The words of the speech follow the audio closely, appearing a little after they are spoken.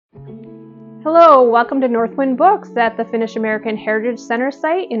Hello, welcome to Northwind Books at the Finnish American Heritage Center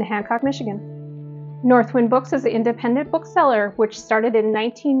site in Hancock, Michigan. Northwind Books is an independent bookseller which started in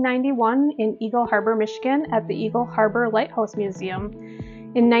 1991 in Eagle Harbor, Michigan at the Eagle Harbor Lighthouse Museum.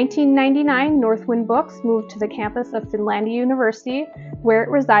 In 1999, Northwind Books moved to the campus of Finlandia University, where it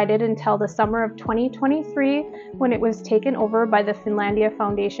resided until the summer of 2023 when it was taken over by the Finlandia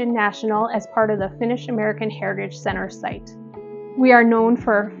Foundation National as part of the Finnish American Heritage Center site. We are known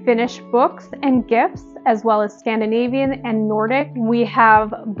for Finnish books and gifts, as well as Scandinavian and Nordic. We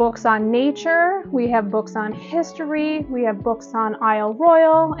have books on nature, we have books on history, we have books on Isle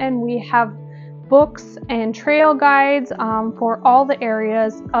Royal, and we have books and trail guides for all the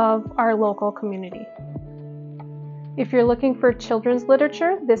areas of our local community. If you're looking for children's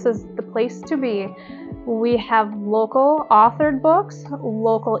literature, this is the place to be. We have local authored books,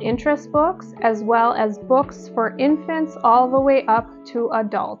 local interest books, as well as books for infants all the way up to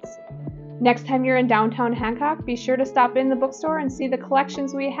adults. Next time you're in downtown Hancock, be sure to stop in the bookstore and see the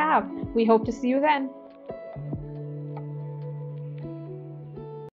collections we have. We hope to see you then.